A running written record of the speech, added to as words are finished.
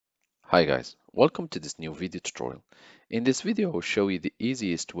Hi guys, welcome to this new video tutorial. In this video, I will show you the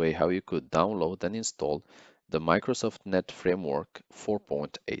easiest way how you could download and install the Microsoft Net Framework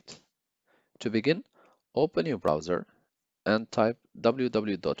 4.8. To begin, open your browser and type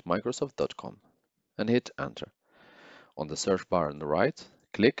www.microsoft.com and hit enter. On the search bar on the right,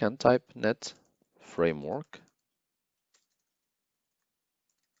 click and type Net Framework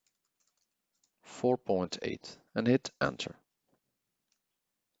 4.8 and hit enter.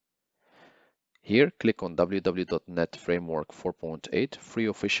 Here, click on www.net framework 4.8 free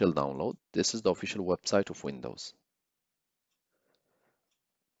official download. This is the official website of Windows.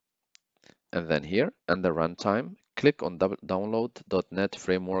 And then here, under runtime, click on download.net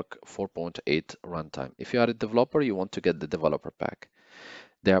framework 4.8 runtime. If you are a developer, you want to get the developer pack.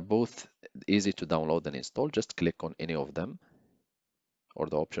 They are both easy to download and install. Just click on any of them or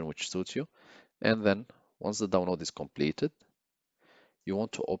the option which suits you. And then once the download is completed, you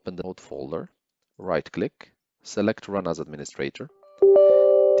want to open the node folder, right click, select run as administrator.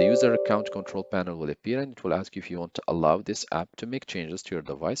 The user account control panel will appear and it will ask you if you want to allow this app to make changes to your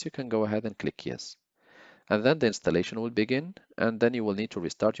device. You can go ahead and click yes. And then the installation will begin, and then you will need to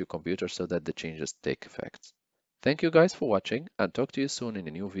restart your computer so that the changes take effect. Thank you guys for watching, and talk to you soon in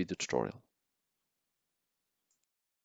a new video tutorial.